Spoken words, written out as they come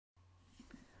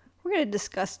We're going to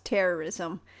discuss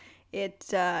terrorism.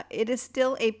 It is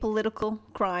still a political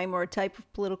crime or a type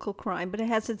of political crime, but it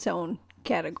has its own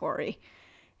category.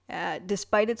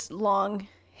 Despite its long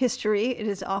history, it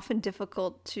is often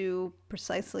difficult to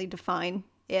precisely define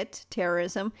it,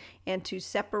 terrorism, and to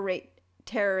separate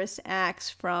terrorist acts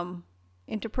from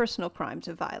interpersonal crimes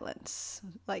of violence.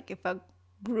 Like if a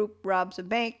group robs a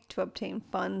bank to obtain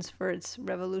funds for its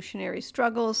revolutionary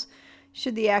struggles,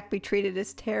 should the act be treated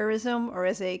as terrorism or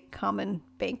as a common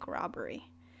bank robbery?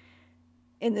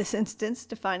 In this instance,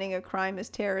 defining a crime as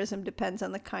terrorism depends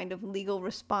on the kind of legal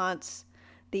response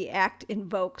the act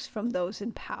invokes from those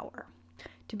in power.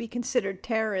 To be considered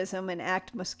terrorism, an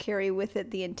act must carry with it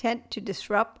the intent to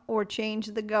disrupt or change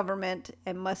the government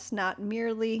and must not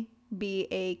merely be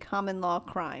a common law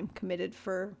crime committed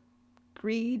for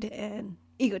greed and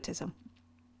egotism.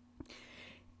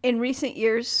 In recent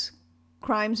years,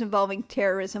 crimes involving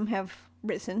terrorism have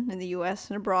risen in the U.S.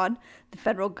 and abroad. The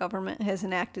federal government has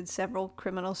enacted several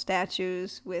criminal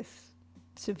statutes with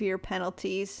severe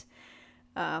penalties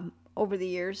over the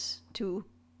years to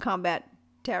combat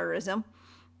terrorism.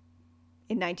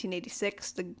 In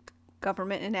 1986, the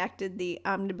government enacted the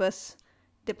Omnibus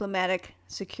Diplomatic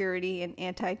Security and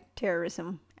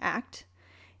Anti-Terrorism Act.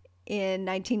 In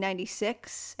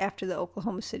 1996, after the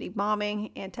Oklahoma City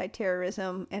bombing,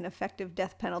 Anti-Terrorism and Effective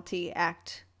Death Penalty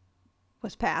Act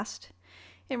was passed.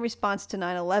 In response to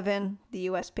 9/11, the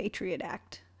U.S. Patriot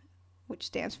Act, which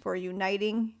stands for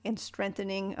Uniting and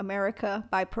Strengthening America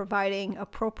by Providing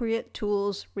Appropriate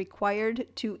Tools Required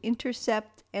to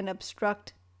Intercept and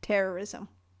Obstruct Terrorism.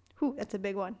 That's a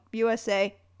big one.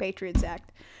 USA Patriots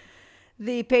Act.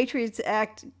 The Patriots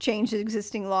Act changed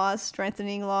existing laws,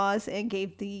 strengthening laws, and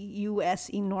gave the U.S.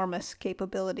 enormous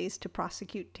capabilities to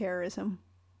prosecute terrorism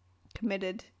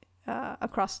committed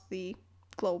across the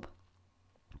globe.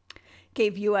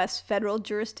 Gave U.S. federal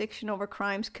jurisdiction over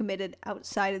crimes committed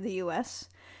outside of the U.S.,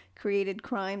 created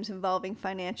crimes involving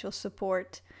financial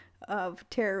support of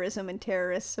terrorism and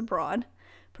terrorists abroad,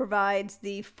 provides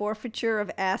the forfeiture of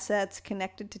assets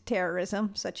connected to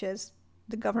terrorism, such as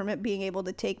the government being able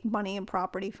to take money and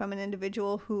property from an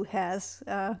individual who has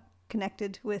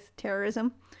connected with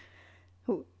terrorism,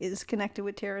 who is connected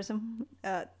with terrorism.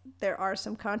 There are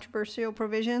some controversial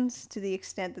provisions to the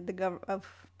extent that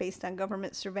based on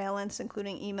government surveillance,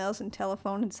 including emails and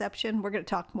telephone inception. We're going to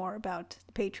talk more about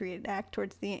the Patriot Act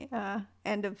towards the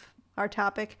end of our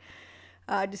topic.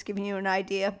 Just giving you an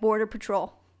idea. Border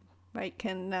Patrol, right,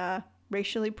 can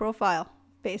racially profile.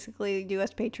 Basically, the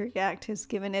U.S. Patriot Act has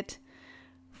given it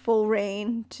full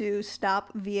reign to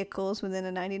stop vehicles within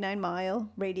a 99-mile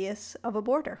radius of a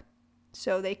border.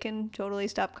 So they can totally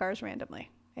stop cars randomly.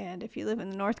 And if you live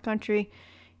in the North Country,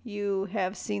 you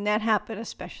have seen that happen,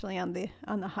 especially on the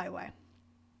highway.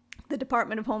 The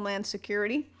Department of Homeland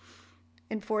Security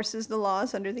enforces the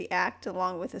laws under the Act,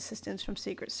 along with assistance from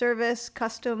Secret Service,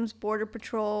 Customs, Border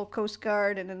Patrol, Coast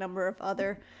Guard, and a number of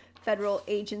other federal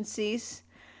agencies.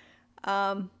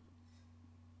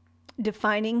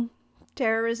 Defining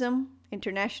terrorism,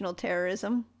 international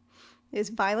terrorism, is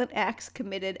violent acts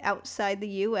committed outside the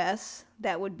U.S.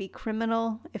 that would be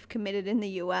criminal if committed in the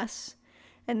U.S.,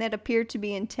 and that appear to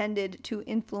be intended to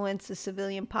influence the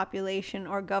civilian population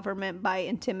or government by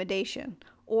intimidation,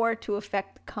 or to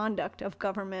affect the conduct of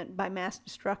government by mass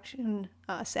destruction,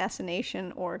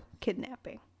 assassination, or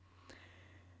kidnapping.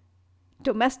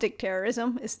 Domestic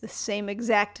terrorism is the same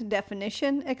exact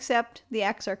definition, except the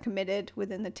acts are committed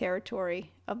within the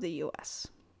territory of the U.S.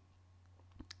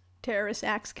 Terrorist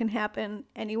acts can happen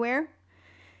anywhere,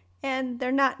 and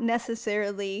they're not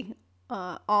necessarily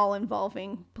all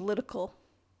involving political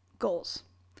goals.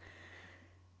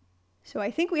 So I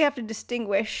think we have to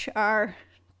distinguish our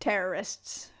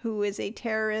terrorists. Who is a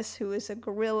terrorist, who is a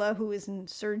guerrilla, who is an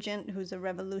insurgent, who's a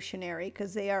revolutionary,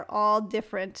 because they are all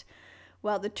different,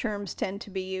 while the terms tend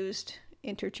to be used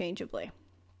interchangeably.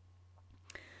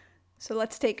 So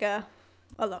let's take a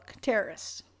look.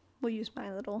 Terrorists. We'll use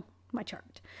my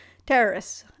chart.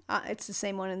 Terrorists, it's the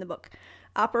same one in the book,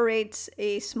 operates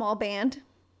a small band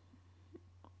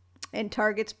and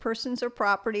targets persons or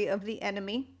property of the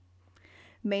enemy,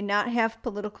 may not have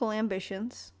political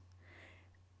ambitions.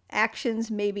 Actions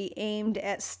may be aimed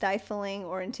at stifling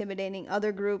or intimidating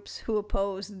other groups who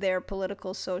oppose their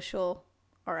political, social,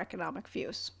 or economic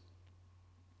views.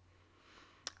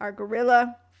 Our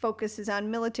guerrilla focuses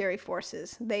on military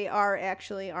forces. They are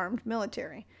actually armed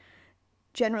military.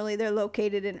 Generally, they're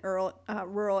located in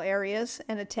rural areas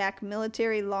and attack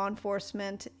military, law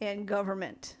enforcement, and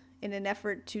government in an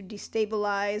effort to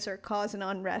destabilize or cause an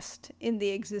unrest in the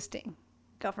existing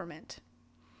government.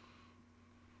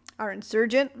 Our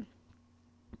insurgent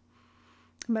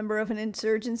member of an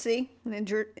insurgency. An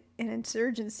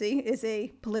insurgency is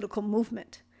a political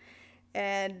movement.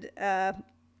 And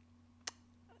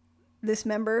this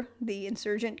member, the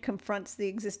insurgent, confronts the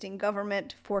existing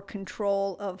government for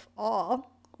control of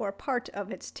all or part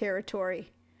of its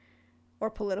territory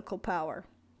or political power.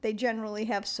 They generally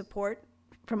have support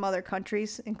from other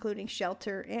countries, including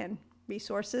shelter and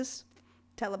resources.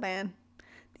 Taliban,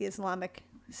 the Islamic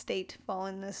State fall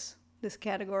in this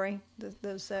category,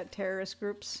 those terrorist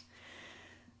groups.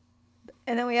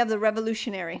 And then we have the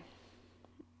revolutionary.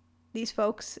 These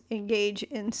folks engage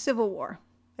in civil war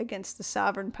against the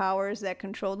sovereign powers that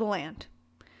control the land.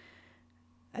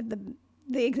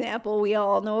 The example we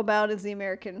all know about is the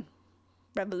American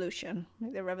Revolution,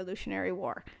 the Revolutionary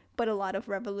War. But a lot of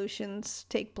revolutions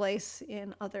take place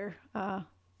in other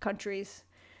countries.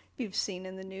 You've seen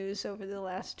in the news over the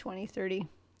last 20, 30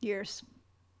 years.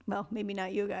 Well, maybe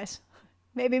not you guys,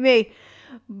 maybe me,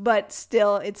 but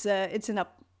still, it's an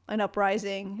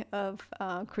uprising of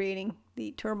creating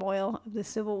the turmoil of the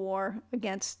Civil War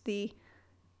against the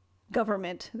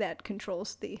government that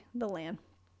controls the land.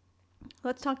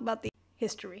 Let's talk about the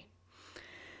history.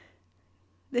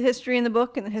 The history in the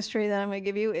book and the history that I'm going to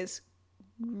give you is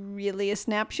really a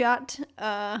snapshot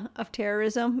of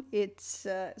terrorism. It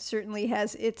certainly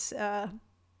has its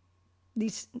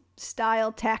these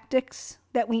style tactics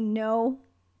that we know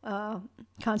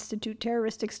constitute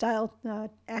terroristic style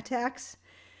attacks.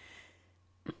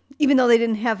 Even though they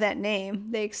didn't have that name,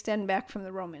 they extend back from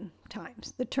the Roman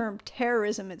times. The term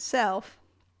terrorism itself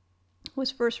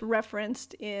was first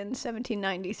referenced in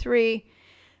 1793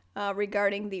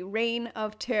 regarding the reign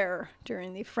of terror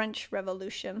during the French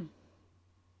Revolution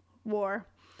War.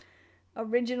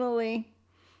 Originally,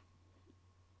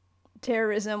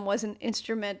 terrorism was an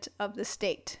instrument of the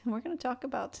state. And we're going to talk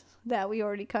about that. We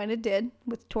already kind of did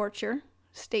with torture,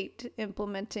 state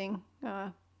implementing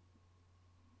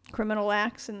criminal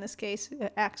acts, in this case,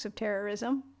 acts of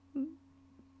terrorism.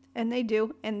 And they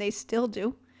do, and they still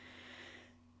do.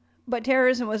 But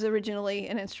terrorism was originally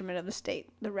an instrument of the state.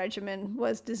 The regimen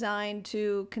was designed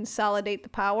to consolidate the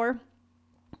power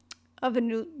of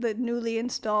the newly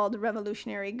installed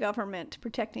revolutionary government,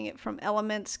 protecting it from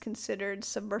elements considered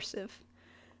subversive.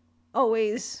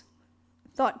 Always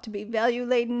thought to be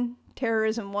value-laden,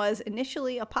 terrorism was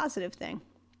initially a positive thing.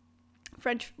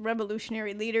 French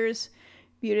revolutionary leaders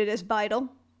viewed it as vital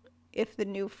if the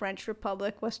new French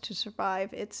Republic was to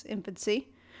survive its infancy,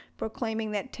 proclaiming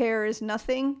that terror is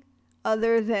nothing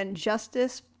other than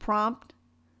justice, prompt,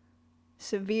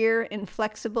 severe,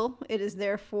 inflexible. It is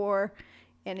therefore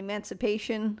an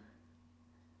emancipation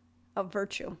of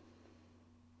virtue.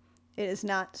 It is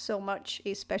not so much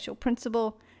a special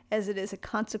principle as it is a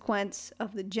consequence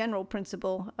of the general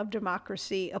principle of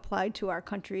democracy applied to our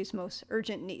country's most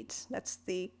urgent needs. That's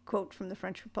the quote from the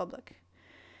French Republic.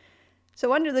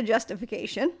 So under the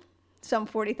justification, some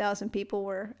 40,000 people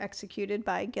were executed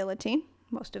by guillotine,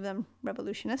 most of them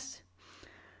revolutionists.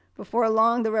 Before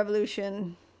long, the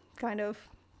revolution kind of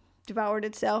devoured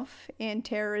itself, and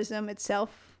terrorism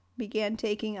itself began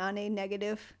taking on a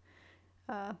negative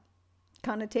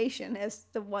connotation as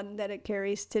the one that it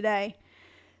carries today.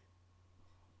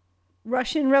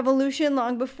 Russian Revolution,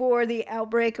 long before the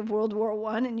outbreak of World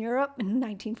War I in Europe in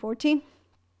 1914,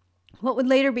 what would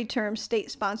later be termed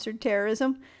state-sponsored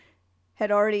terrorism,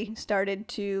 had already started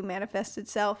to manifest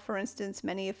itself. For instance,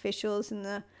 many officials in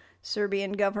the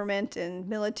Serbian government and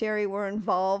military were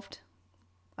involved,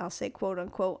 I'll say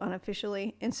quote-unquote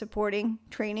unofficially, in supporting,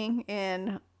 training,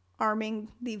 and arming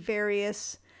the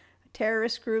various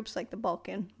terrorist groups like the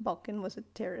Balkan. Balkan was a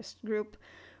terrorist group,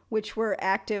 which were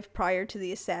active prior to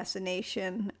the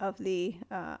assassination of the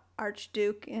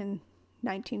Archduke in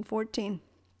 1914.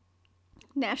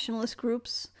 Nationalist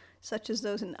groups, such as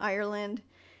those in Ireland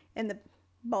and the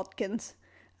Balkans,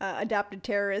 adopted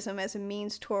terrorism as a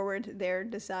means toward their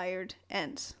desired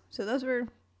ends. So those were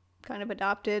kind of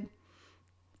adopted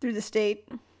through the state.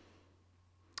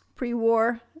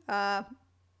 Pre-war,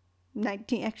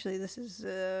 actually this is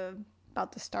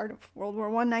about the start of World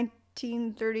War I,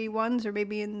 1931s, or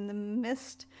maybe in the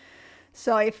midst,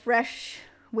 saw a fresh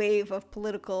wave of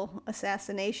political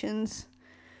assassinations,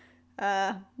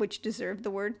 which deserved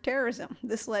the word terrorism.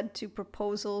 This led to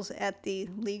proposals at the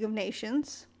League of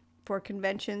Nations for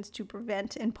conventions to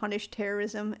prevent and punish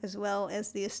terrorism, as well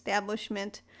as the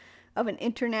establishment of an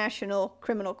international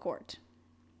criminal court.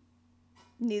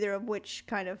 Neither of which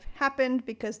kind of happened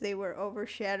because they were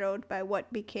overshadowed by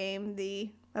what became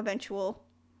the eventual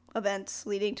events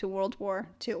leading to World War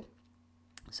II.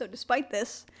 So despite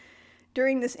this,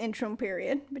 during this interim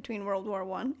period between World War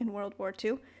I and World War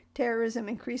II, terrorism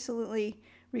increasingly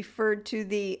referred to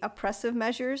the oppressive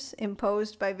measures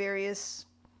imposed by various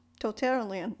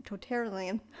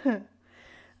totalitarian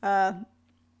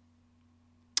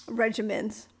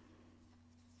regimens,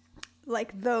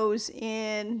 like those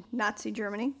in Nazi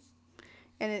Germany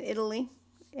and in Italy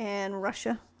and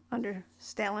Russia under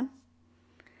Stalin.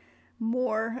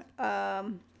 More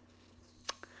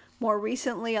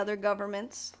recently, other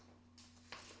governments,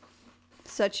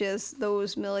 such as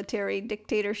those military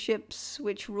dictatorships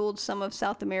which ruled some of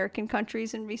South American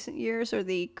countries in recent years, or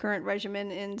the current regime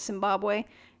in Zimbabwe,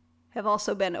 have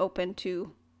also been open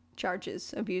to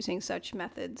charges of using such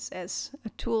methods as a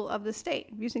tool of the state,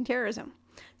 using terrorism.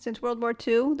 Since World War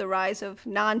II, the rise of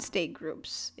non-state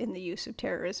groups in the use of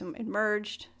terrorism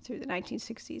emerged through the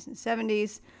 1960s and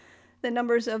 70s. The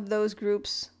numbers of those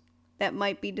groups that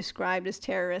might be described as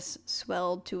terrorists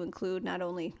swelled to include not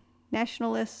only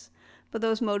nationalists, but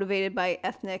those motivated by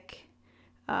ethnic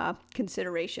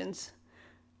considerations.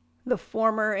 The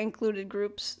former included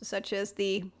groups such as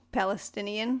the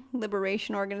Palestinian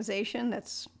Liberation Organization,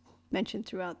 that's mentioned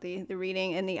throughout the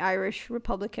reading, and the Irish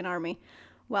Republican Army,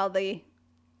 while the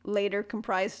later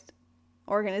comprised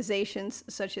organizations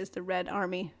such as the Red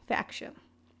Army faction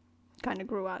kind of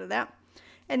grew out of that,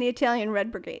 and the Italian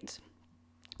Red Brigades.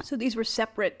 So these were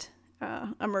separate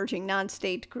emerging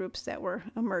non-state groups that were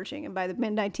emerging, and by the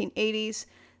mid-1980s,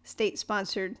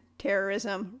 state-sponsored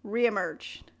terrorism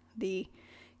reemerged, the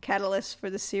catalyst for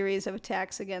the series of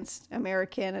attacks against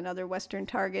American and other Western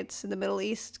targets in the Middle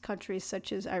East. Countries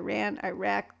such as Iran,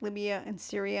 Iraq, Libya, and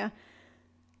Syria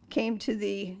came to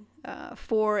the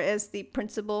fore as the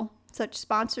principal such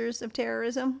sponsors of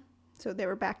terrorism. So they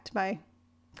were backed by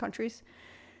countries.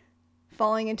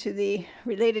 Falling into the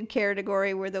related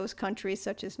category were those countries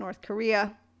such as North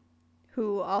Korea,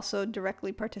 who also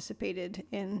directly participated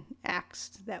in acts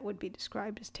that would be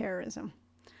described as terrorism.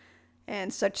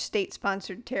 And such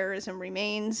state-sponsored terrorism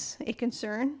remains a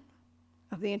concern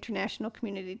of the international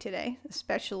community today,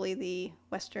 especially the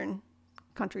Western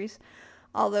countries,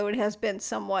 although it has been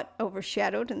somewhat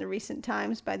overshadowed in the recent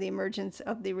times by the emergence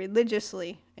of the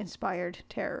religiously inspired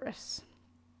terrorists.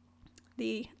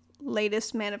 The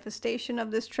latest manifestation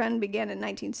of this trend began in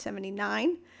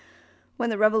 1979, when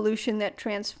the revolution that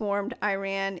transformed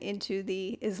Iran into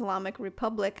the Islamic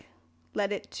Republic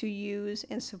led it to use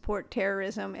and support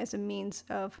terrorism as a means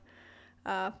of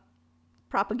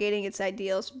propagating its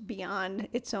ideals beyond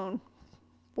its own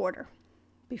border.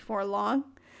 Before long,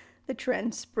 the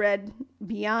trend spread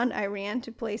beyond Iran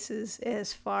to places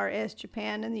as far as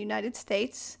Japan and the United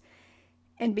States,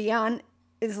 and beyond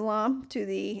Islam to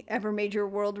the ever major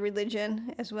world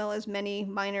religion, as well as many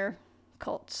minor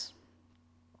cults.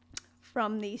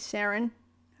 From the Saran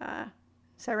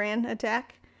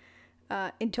attack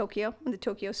in Tokyo, in the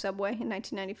Tokyo subway in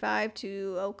 1995,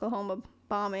 to Oklahoma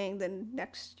bombing the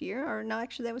next year, or no,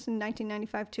 actually that was in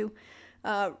 1995 too.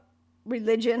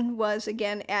 Religion was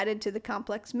again added to the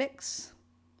complex mix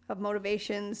of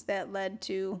motivations that led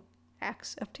to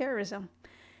acts of terrorism.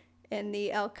 And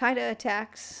the Al-Qaeda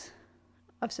attacks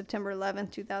of September 11,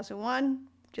 2001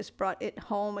 just brought it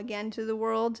home again to the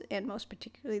world, and most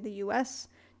particularly the U.S.,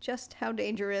 just how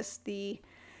dangerous the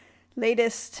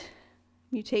latest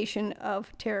mutation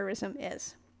of terrorism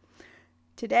is.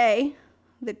 Today,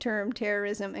 the term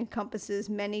terrorism encompasses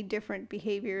many different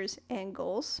behaviors and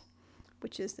goals,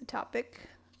 which is the topic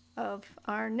of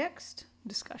our next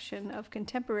discussion of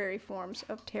contemporary forms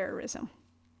of terrorism.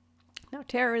 Now,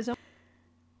 terrorism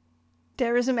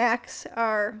acts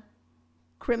are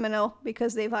criminal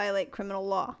because they violate criminal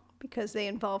law, because they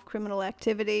involve criminal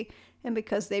activity, and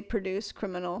because they produce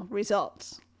criminal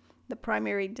results. The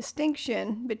primary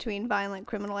distinction between violent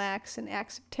criminal acts and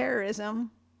acts of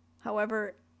terrorism,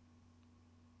 however,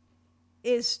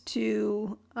 is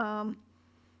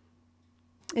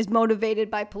motivated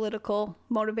by political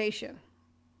motivation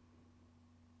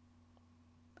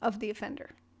of the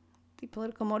offender. The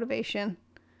political motivation,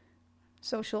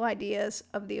 social ideas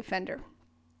of the offender.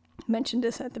 I mentioned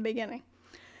this at the beginning.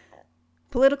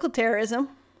 Political terrorism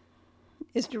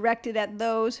is directed at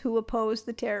those who oppose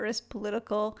the terrorist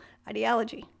political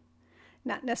ideology,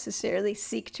 not necessarily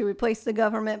seek to replace the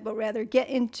government, but rather get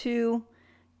the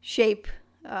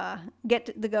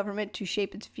government to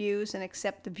shape its views and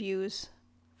accept the views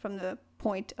from the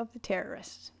point of the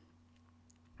terrorists.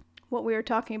 What we are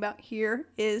talking about here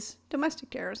is domestic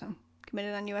terrorism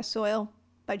committed on U.S. soil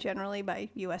generally by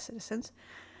U.S. citizens.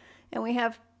 And we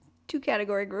have two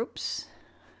category groups,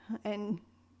 and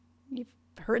you've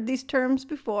heard these terms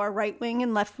before, right wing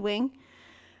and left wing.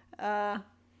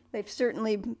 They've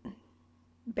certainly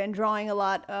been drawing a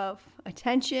lot of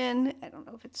attention. I don't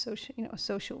know if it's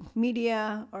social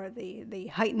media or the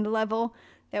heightened level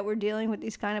that we're dealing with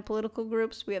these kind of political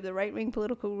groups. We have the right-wing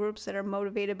political groups that are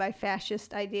motivated by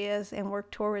fascist ideas and work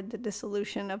toward the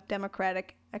dissolution of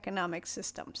democratic economic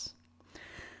systems.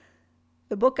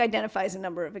 The book identifies a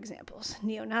number of examples.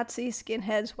 Neo-Nazis,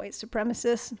 skinheads, white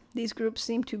supremacists. These groups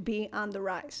seem to be on the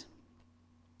rise.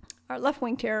 Our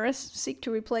left-wing terrorists seek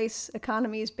to replace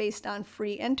economies based on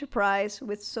free enterprise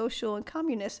with social and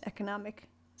communist economic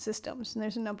systems. And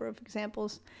there's a number of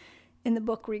examples in the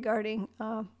book regarding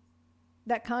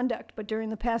that conduct. But during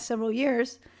the past several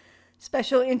years,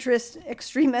 special interest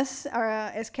extremists are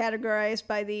as categorized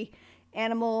by the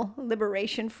Animal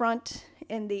Liberation Front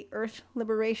and the Earth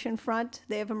Liberation Front.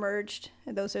 They have emerged,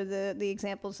 and those are the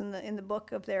examples in the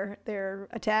book of their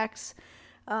attacks.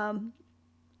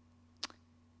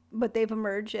 But they've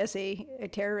emerged as a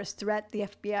terrorist threat. The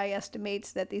FBI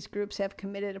estimates that these groups have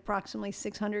committed approximately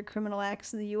 600 criminal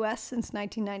acts in the U.S. since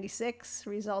 1996,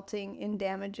 resulting in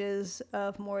damages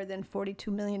of more than $42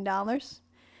 million.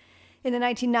 In the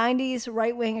 1990s,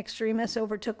 right-wing extremists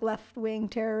overtook left-wing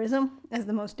terrorism as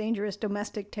the most dangerous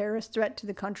domestic terrorist threat to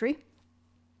the country.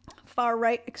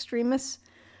 Far-right extremists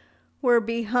were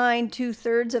behind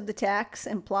 2/3 of the attacks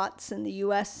and plots in the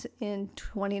U.S. in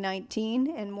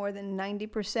 2019 and more than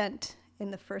 90% in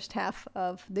the first half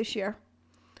of this year.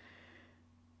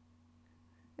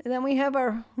 And then we have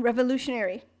our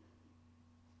revolutionary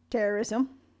terrorism.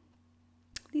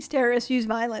 These terrorists use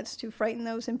violence to frighten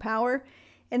those in power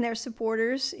and their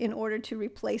supporters in order to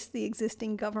replace the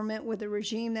existing government with a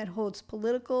regime that holds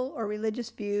political or religious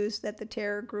views that the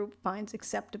terror group finds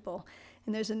acceptable.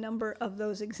 And there's a number of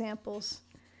those examples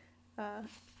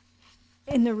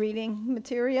in the reading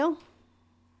material.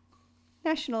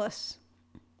 Nationalists.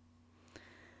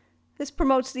 This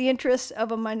promotes the interests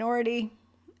of a minority,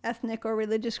 ethnic, or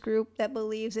religious group that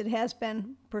believes it has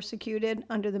been persecuted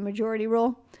under the majority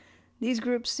rule. These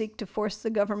groups seek to force the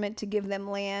government to give them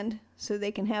land so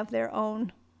they can have their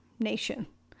own nation.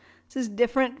 This is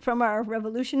different from our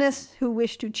revolutionists who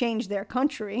wish to change their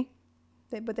country,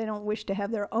 but they don't wish to have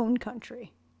their own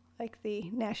country, like the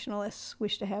nationalists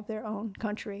wish to have their own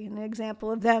country. And an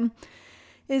example of them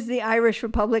is the Irish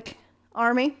Republic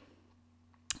Army,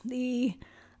 the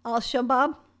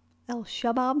Al-Shabaab,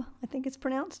 I think it's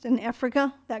pronounced, in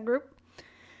Africa, that group.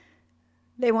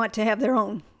 They want to have their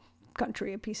own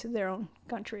country, a piece of their own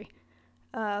country.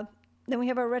 Then we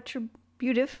have our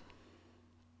retributive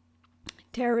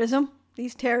terrorism.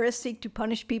 These terrorists seek to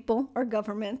punish people or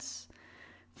governments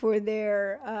for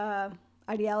their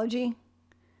ideology,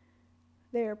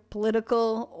 their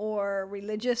political or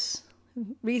religious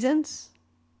reasons.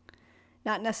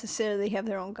 Not necessarily have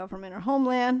their own government or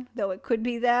homeland, though it could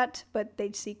be that, but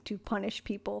they seek to punish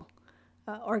people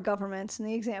or governments. And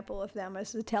the example of them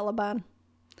is the Taliban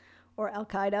or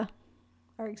Al-Qaeda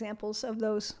are examples of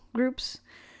those groups.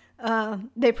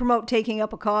 They promote taking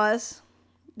up a cause.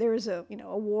 There is a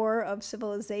war of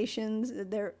civilizations.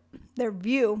 Their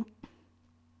view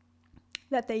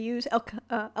that they use,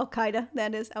 Al-Qaeda,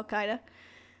 that is Al-Qaeda,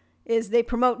 is they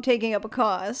promote taking up a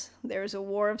cause. There's a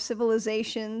war of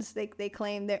civilizations. They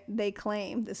claim,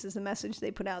 this is the message they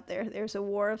put out there. There's a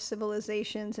war of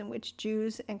civilizations in which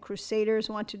Jews and Crusaders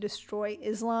want to destroy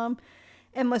Islam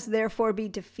and must therefore be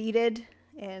defeated,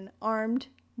 and armed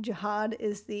jihad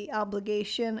is the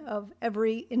obligation of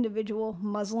every individual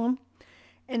Muslim,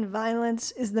 and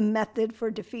violence is the method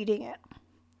for defeating it.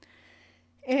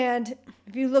 And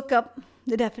if you look up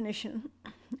the definition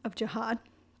of jihad,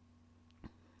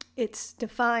 it's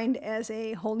defined as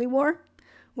a holy war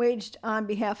waged on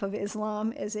behalf of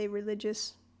Islam as a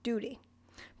religious duty.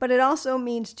 But it also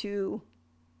means to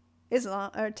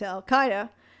Islam, or to Al-Qaeda,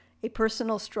 a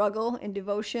personal struggle and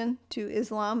devotion to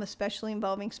Islam, especially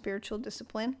involving spiritual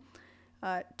discipline,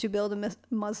 to build a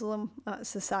Muslim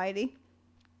society,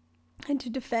 and to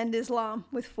defend Islam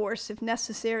with force if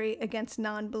necessary against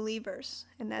non-believers.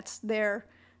 And that's their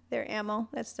ammo,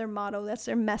 that's their motto, that's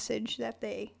their message that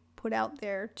they put out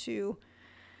there to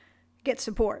get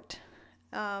support.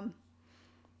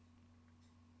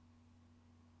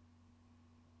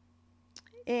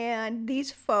 And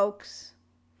these folks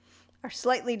are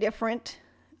slightly different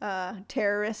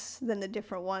terrorists than the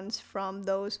different ones from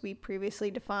those we previously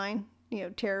defined.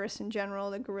 Terrorists in general,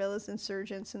 the guerrillas,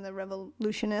 insurgents, and the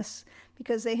revolutionists,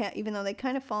 because they have, even though they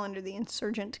kind of fall under the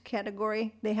insurgent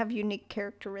category, they have unique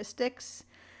characteristics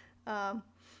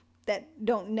that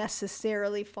don't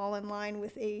necessarily fall in line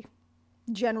with a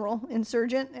general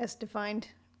insurgent as defined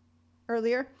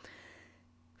earlier.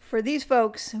 For these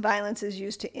folks, violence is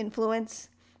used to influence,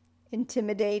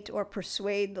 intimidate, or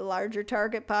persuade the larger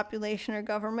target population or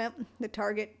government. The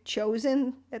target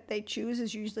chosen that they choose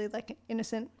is usually like an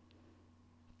innocent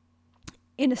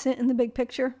innocent in the big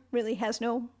picture, really has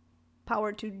no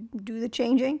power to do the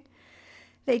changing.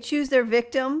 They choose their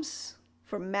victims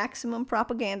for maximum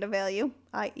propaganda value,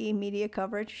 i.e. media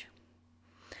coverage.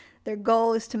 Their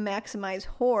goal is to maximize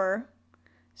horror,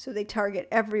 so they target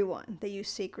everyone. They use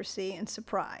secrecy and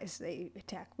surprise. They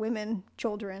attack women,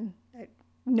 children.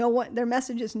 No one. Their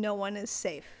message is no one is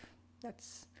safe.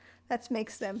 That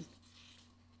makes them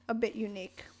a bit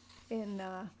unique in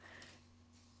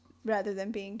rather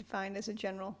than being defined as a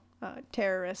general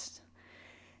terrorist.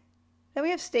 Then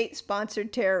we have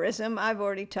state-sponsored terrorism. I've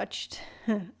already touched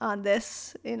on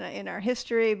this in our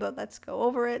history, but let's go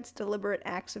over it. It's deliberate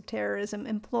acts of terrorism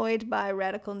employed by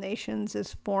radical nations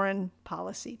as foreign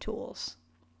policy tools.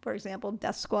 For example,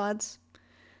 death squads,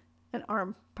 an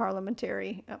armed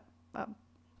parliamentary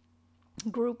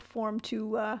group formed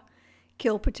to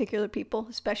kill particular people,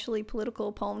 especially political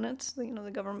opponents.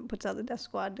 The government puts out the death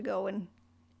squad to go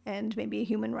and maybe a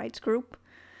human rights group.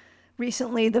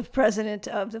 Recently, the president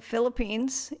of the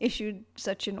Philippines issued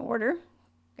such an order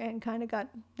and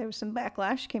there was some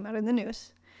backlash, came out in the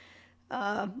news.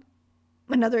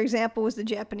 Another example was the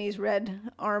Japanese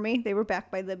Red Army. They were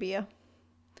backed by Libya.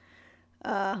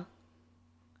 Abu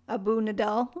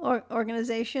Nidal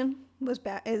organization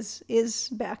is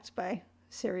backed by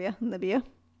Syria and Libya.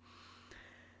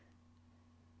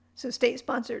 So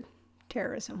state-sponsored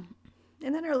terrorism.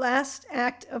 And then our last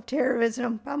act of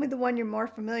terrorism, probably the one you're more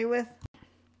familiar with,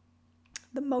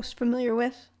 the most familiar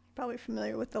with, probably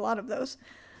familiar with a lot of those.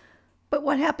 But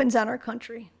what happens on our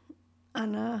country,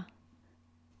 on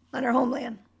our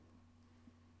homeland?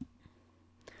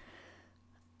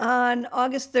 On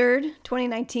August 3rd,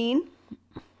 2019,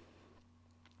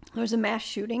 there was a mass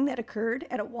shooting that occurred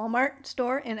at a Walmart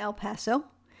store in El Paso.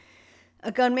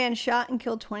 A gunman shot and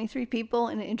killed 23 people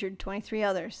and injured 23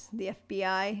 others. The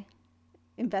FBI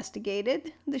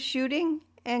investigated the shooting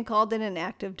and called it an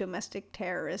act of domestic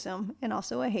terrorism and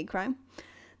also a hate crime.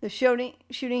 The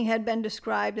shooting had been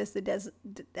described as the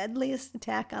deadliest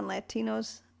attack on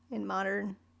Latinos in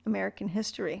modern American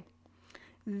history.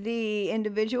 The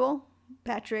individual,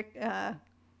 Patrick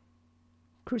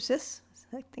Cruces,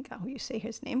 I think how you say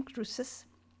his name, Cruces.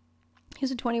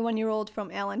 He's a 21-year-old from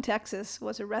Allen, Texas,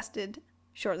 was arrested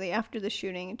shortly after the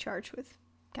shooting and charged with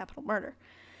capital murder.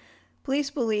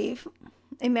 Police believe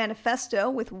a manifesto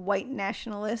with white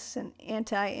nationalists and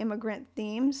anti-immigrant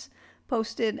themes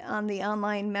posted on the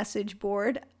online message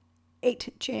board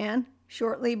 8chan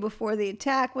shortly before the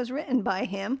attack was written by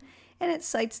him, and it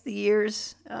cites the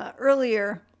year's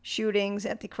earlier shootings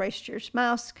at the Christchurch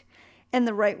Mosque and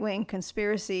the right-wing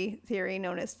conspiracy theory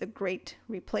known as the Great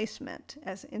Replacement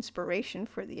as inspiration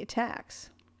for the attacks.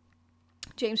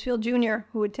 James Field Jr.,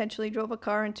 who intentionally drove a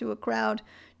car into a crowd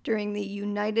during the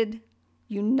United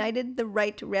the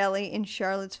Right rally in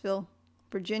Charlottesville,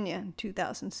 Virginia in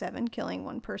 2007, killing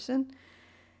one person.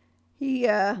 He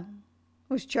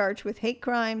was charged with hate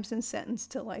crimes and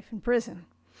sentenced to life in prison.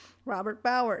 Robert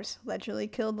Bowers allegedly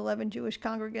killed 11 Jewish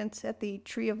congregants at the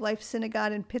Tree of Life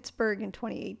Synagogue in Pittsburgh in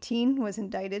 2018, was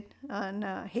indicted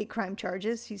on hate crime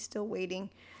charges. He's still waiting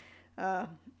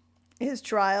his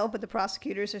trial, but the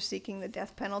prosecutors are seeking the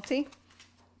death penalty.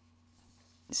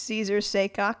 Caesar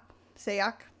Sayoc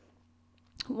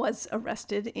was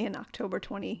arrested in October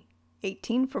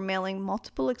 2018 for mailing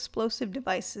multiple explosive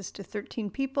devices to 13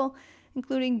 people,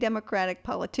 including Democratic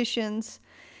politicians.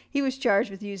 He was charged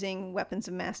with using weapons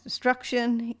of mass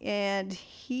destruction, and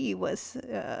he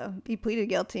pleaded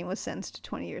guilty and was sentenced to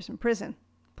 20 years in prison.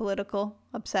 Political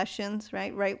obsessions,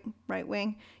 right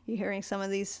wing. You're hearing some of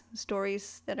these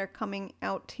stories that are coming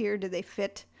out here. Do they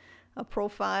fit a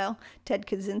profile? Ted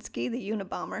Kaczynski, the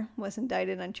Unabomber, was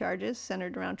indicted on charges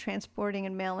centered around transporting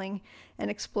and mailing an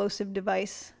explosive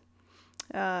device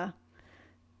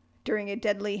during a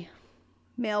deadly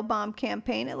mail bomb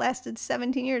campaign. It lasted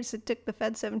 17 years. It took the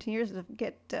Fed 17 years to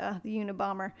get the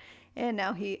Unabomber, and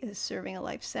now he is serving a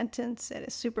life sentence at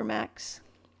a supermax.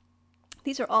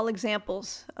 These are all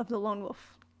examples of the lone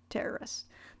wolf terrorist.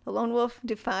 The lone wolf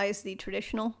defies the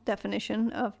traditional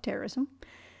definition of terrorism.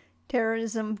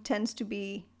 Terrorism tends to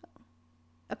be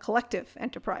a collective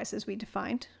enterprise, as we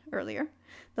defined earlier.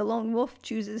 The lone wolf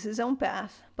chooses his own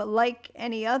path, but like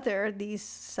any other, these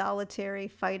solitary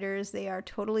fighters, they are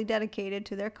totally dedicated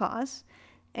to their cause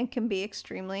and can be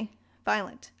extremely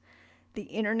violent. The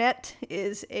internet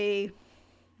is the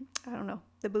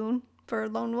boon for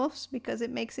lone wolves because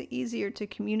it makes it easier to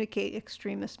communicate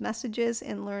extremist messages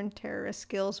and learn terrorist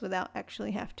skills without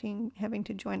actually having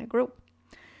to join a group.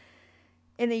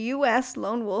 In the U.S.,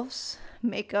 lone wolves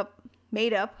made up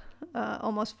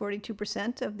almost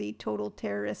 42% of the total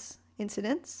terrorist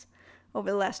incidents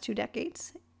over the last 2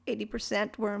 decades.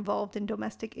 80% were involved in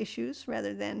domestic issues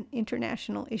rather than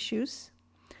international issues.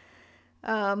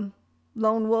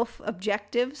 Lone wolf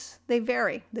objectives, they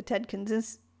vary. The Ted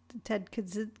Kaczynski,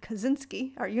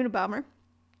 our Unabomber,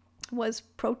 was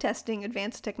protesting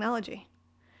advanced technology.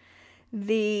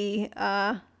 The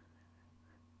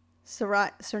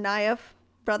Tsarnaev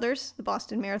brothers, the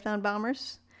Boston Marathon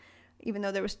bombers, even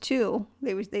though there was two,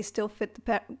 they still fit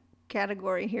the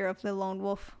category here of the lone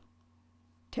wolf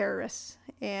terrorists.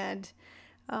 And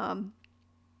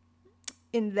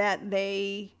in that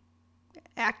they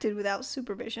acted without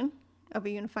supervision of a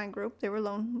unifying group. They were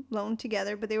lone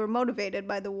together, but they were motivated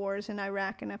by the wars in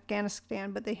Iraq and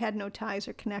Afghanistan, but they had no ties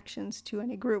or connections to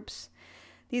any groups.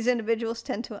 These individuals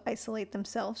tend to isolate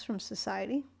themselves from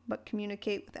society, but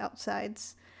communicate with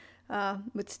outsides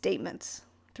with statements,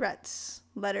 threats,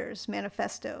 letters,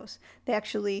 manifestos. They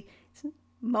actually,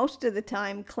 most of the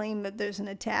time, claim that there's an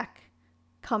attack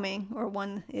coming or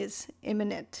one is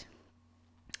imminent.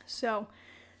 So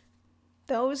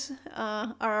those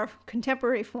are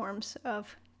contemporary forms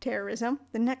of terrorism.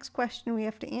 The next question we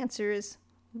have to answer is,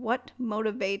 what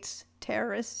motivates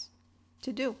terrorists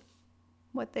to do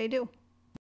what they do?